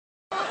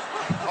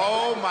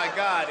Oh, my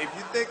God. If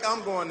you think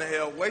I'm going to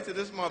hell, wait till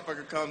this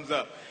motherfucker comes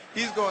up.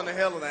 He's going to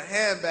hell in a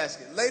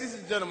handbasket. Ladies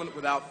and gentlemen,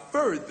 without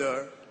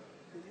further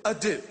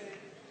ado,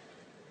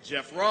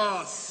 Jeff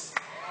Ross.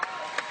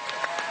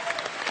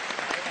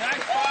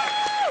 Thanks,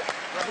 Fox.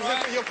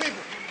 Representing your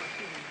people.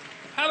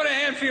 How about a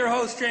hand for your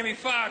host, Jamie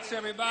Foxx,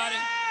 everybody?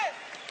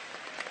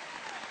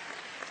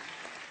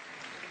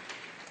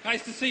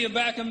 Nice to see you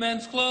back in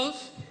men's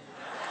clothes.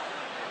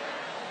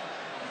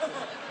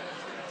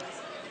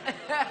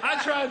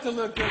 I tried to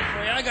look good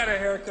for you. I got a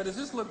haircut. Does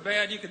this look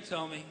bad? You can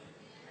tell me.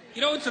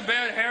 You know it's a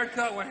bad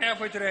haircut when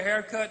halfway through the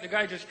haircut, the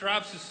guy just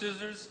drops his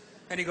scissors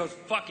and he goes,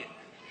 fuck it.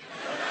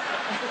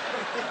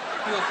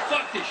 He goes,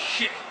 fuck this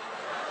shit.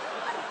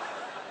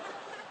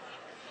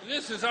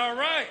 This is all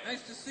right.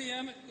 Nice to see you,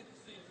 Emmitt. Good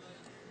to see you, brother.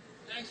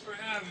 Thanks for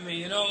having me.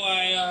 You know,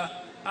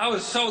 I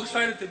was so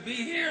excited to be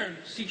here and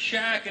see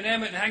Shaq and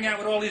Emmitt and hang out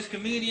with all these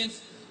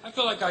comedians. I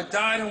feel like I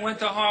died and went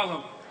to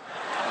Harlem.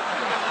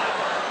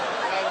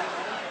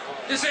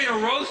 This ain't a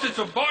roast, it's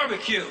a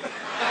barbecue.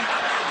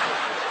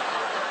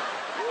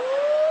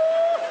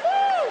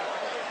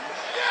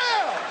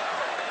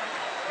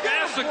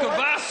 That's a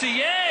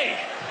Cavassier.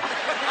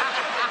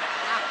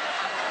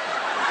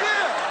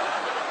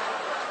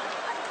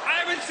 I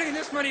haven't seen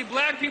this many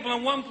black people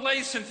in one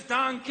place since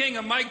Don King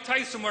and Mike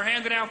Tyson were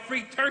handing out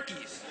free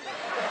turkeys.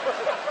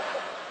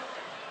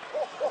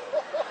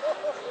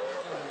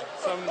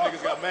 Some of the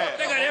niggas got mad.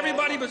 They got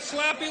everybody but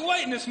Slappy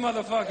White in this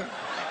motherfucker.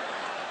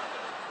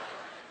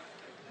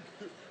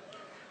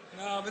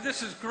 No, but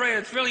this is great.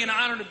 It's really an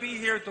honor to be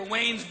here at the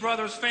Wayans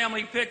Brothers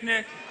family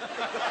picnic.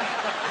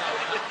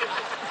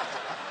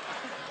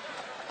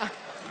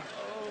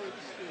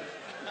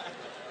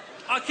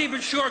 I'll keep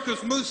it short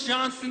because Moose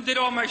Johnston did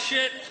all my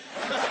shit.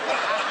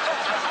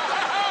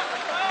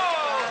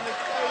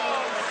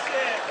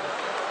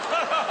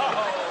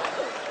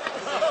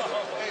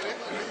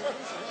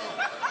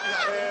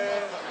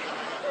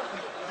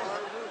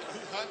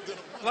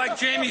 Like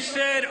Jamie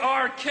said,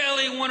 R.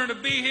 Kelly wanted to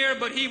be here,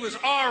 but he was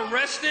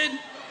arrested.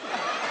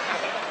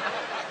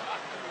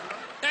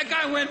 That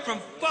guy went from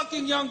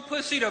fucking young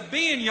pussy to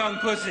being young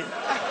pussy.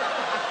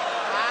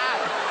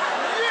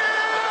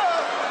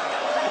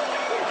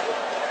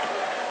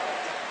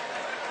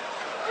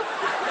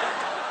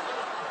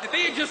 If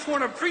he had just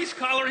worn a priest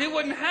collar, he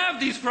wouldn't have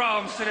these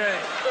problems today.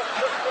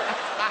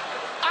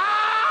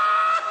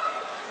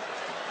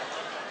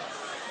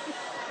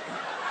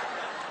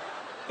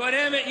 But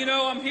Emmitt, you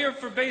know, I'm here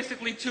for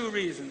basically two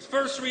reasons.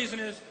 First reason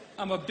is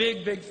I'm a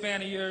big, big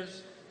fan of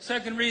yours.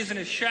 Second reason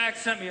is Shaq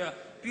sent me a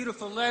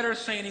beautiful letter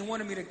saying he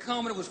wanted me to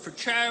come, and it was for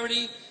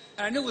charity.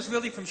 And I knew it was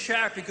really from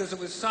Shaq because it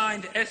was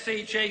signed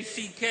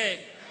S-H-A-C-K.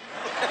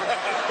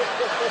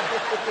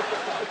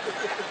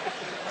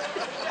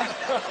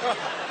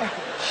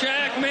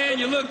 Shaq, man,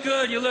 you look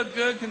good. You look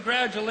good.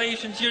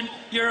 Congratulations.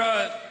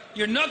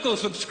 Your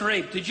knuckles look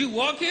scraped. Did you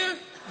walk here?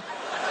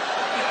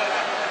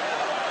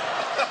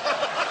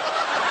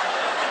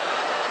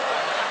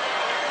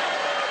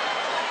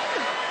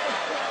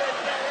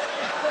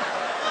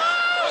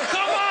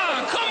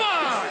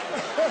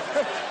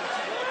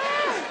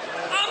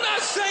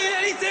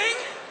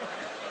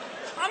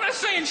 I'm not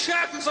saying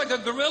Shaq looks like a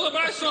gorilla,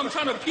 but I saw him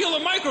trying to peel a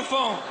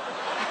microphone.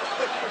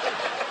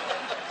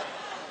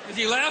 Is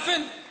he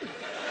laughing?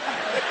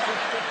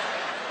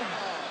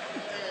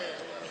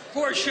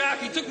 Poor Shaq,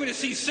 he took me to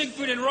see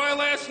Siegfried and Roy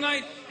last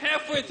night.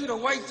 Halfway through, the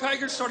white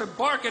tiger started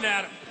barking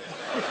at him.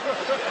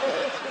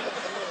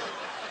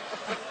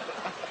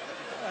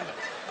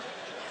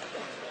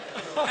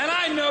 And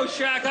I know,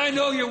 Shaq, I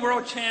know you're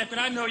world champion.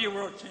 I know you're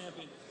world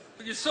champion.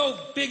 But you're so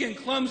big and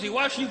clumsy.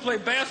 Watching you play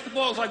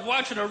basketball is like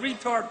watching a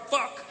retard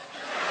fuck.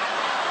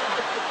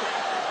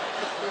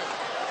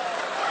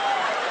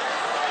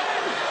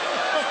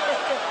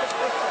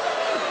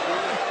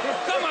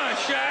 Come on,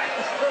 Shaq.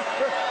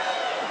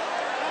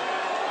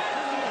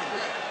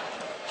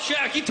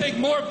 Shaq, you take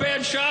more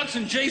bad shots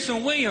than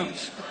Jason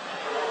Williams.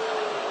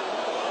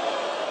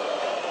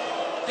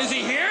 Is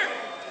he here?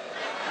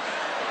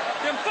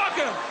 Then fuck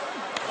him.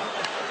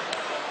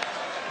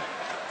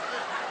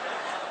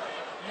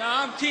 No,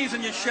 I'm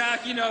teasing you,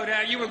 Shaq. You know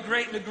that. You were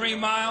great in the Green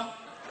Mile.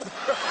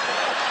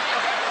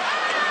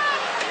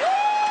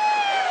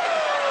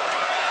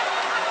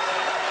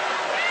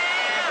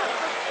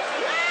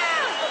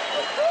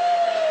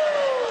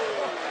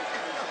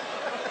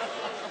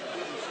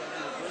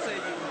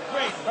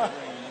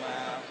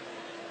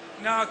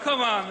 No, come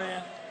on,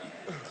 man.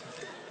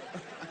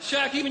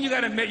 Shaq, even you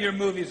gotta admit your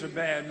movies are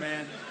bad,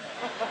 man.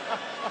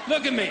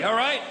 Look at me, all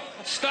right?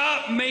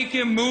 Stop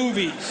making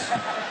movies.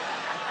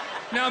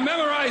 Now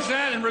memorize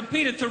that and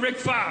repeat it to Rick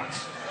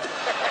Fox.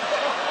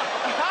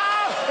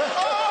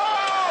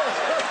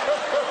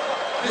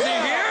 Is he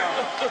here?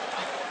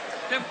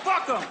 Then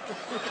fuck him.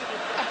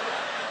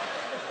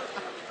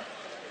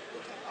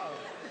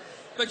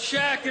 But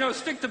Shaq, you know,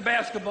 stick to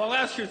basketball.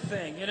 That's your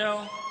thing, you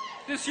know?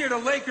 This year the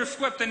Lakers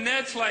swept the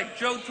Nets like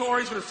Joe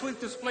Torre's gonna sweep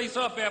this place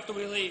up after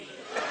we leave.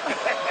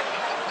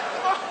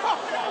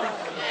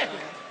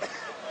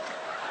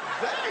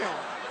 Damn.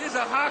 There's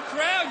a hot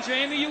crowd,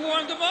 Jamie. You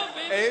warmed them up,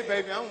 baby. Hey,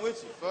 baby, I'm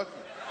with you. Fuck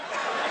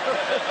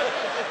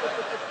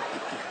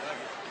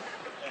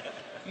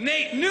you.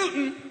 Nate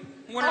Newton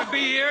wanted to be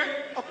here,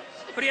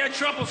 but he had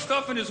trouble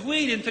stuffing his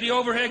weed into the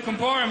overhead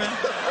compartment.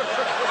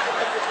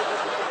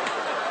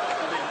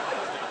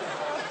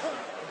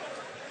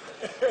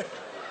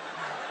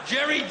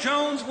 Jerry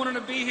Jones wanted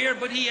to be here,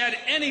 but he had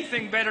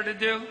anything better to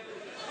do.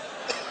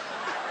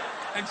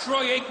 And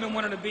Troy Aikman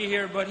wanted to be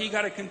here, but he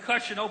got a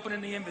concussion opening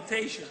the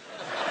invitation.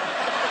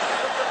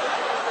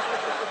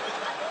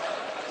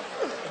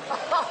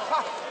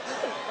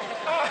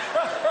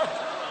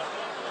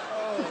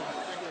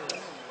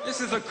 This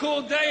is a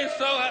cool day,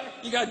 so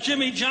you got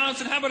Jimmy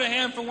Johnson. How about a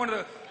hand for one of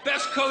the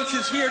best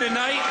coaches here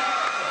tonight?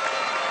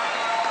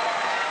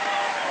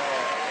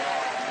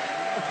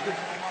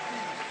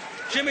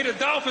 Jimmy, the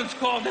Dolphins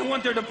called. They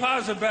want their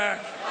deposit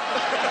back.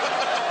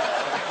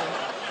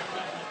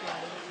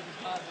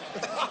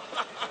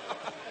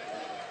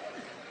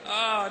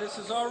 Ah, this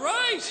is all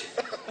right.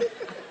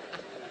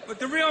 But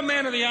the real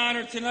man of the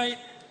honor tonight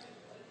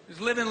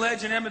is living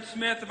legend Emmitt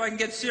Smith, if I can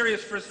get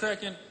serious for a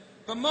second.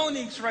 But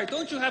Monique's right.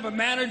 Don't you have a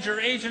manager or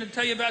agent to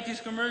tell you about these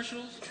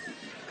commercials?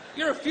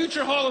 You're a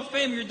future Hall of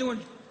Famer. You're doing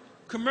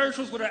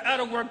commercials with an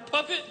out-of-work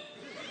puppet?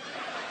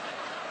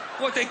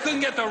 What, they couldn't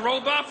get the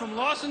robot from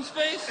Lost in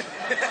Space?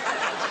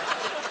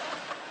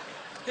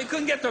 They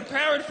couldn't get the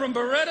parrot from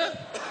Beretta?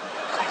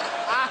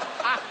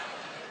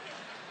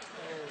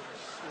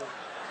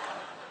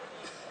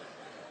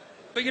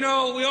 But you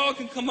know, we all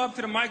can come up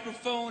to the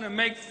microphone and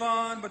make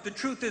fun, but the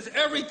truth is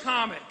every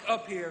comic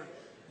up here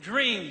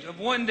dreamed of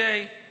one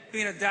day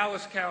being a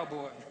Dallas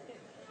Cowboy.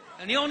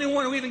 And the only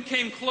one who even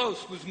came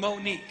close was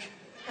Monique.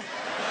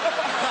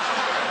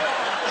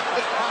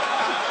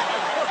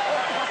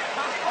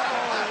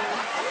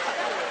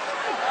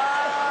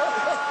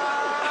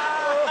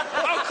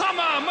 Oh, come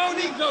on,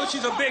 Monique knows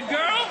she's a big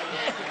girl.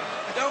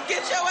 Don't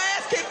get your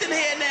ass kicked in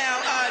here now,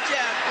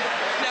 Jeff.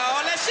 No,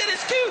 all that shit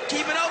is cute.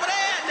 Keep it over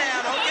there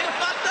now. Don't get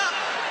fucked up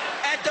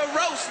at the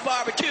roast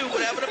barbecue,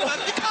 whatever the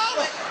fuck you call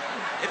it.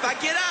 If I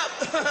get up.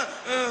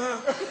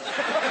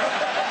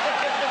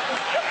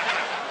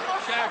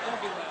 Shaq,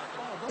 don't be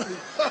laughing.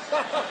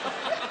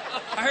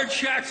 I heard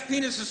Shaq's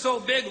penis is so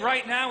big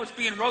right now it's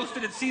being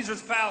roasted at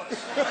Caesar's Palace.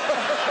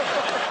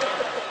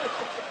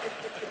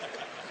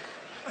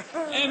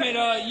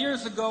 Emmitt,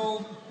 years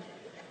ago,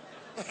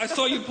 I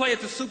saw you play at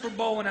the Super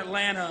Bowl in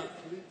Atlanta,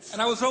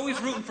 and I was always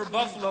rooting for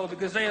Buffalo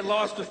because they had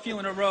lost a few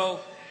in a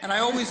row, and I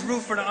always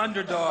root for the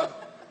underdog.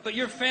 But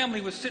your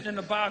family was sitting in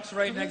the box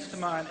right next to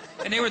mine,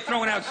 and they were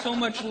throwing out so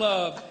much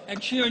love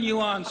and cheering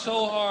you on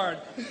so hard,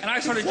 and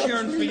I started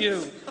cheering for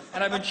you,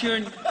 and I've been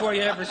cheering for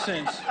you ever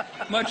since.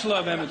 Much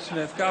love, Emmitt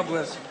Smith. God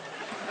bless you.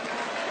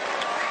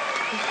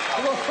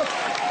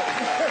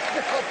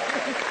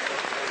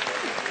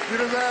 Get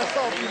his ass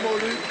off you,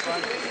 Monique.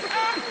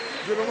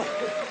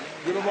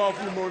 Get him off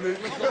you, Monique.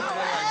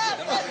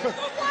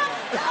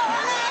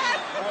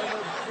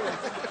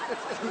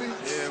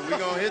 Yeah, we're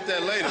going to hit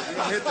that later. We're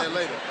going to hit that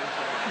later.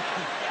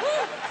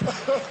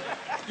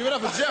 Give it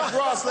up for Jeff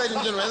Ross, ladies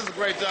and gentlemen. This is a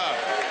great job.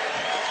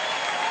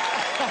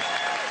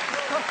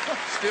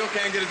 Still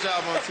can't get a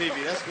job on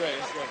TV. That's great.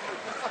 That's great.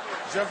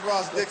 Jeff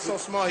Ross' dick so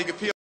small he could pee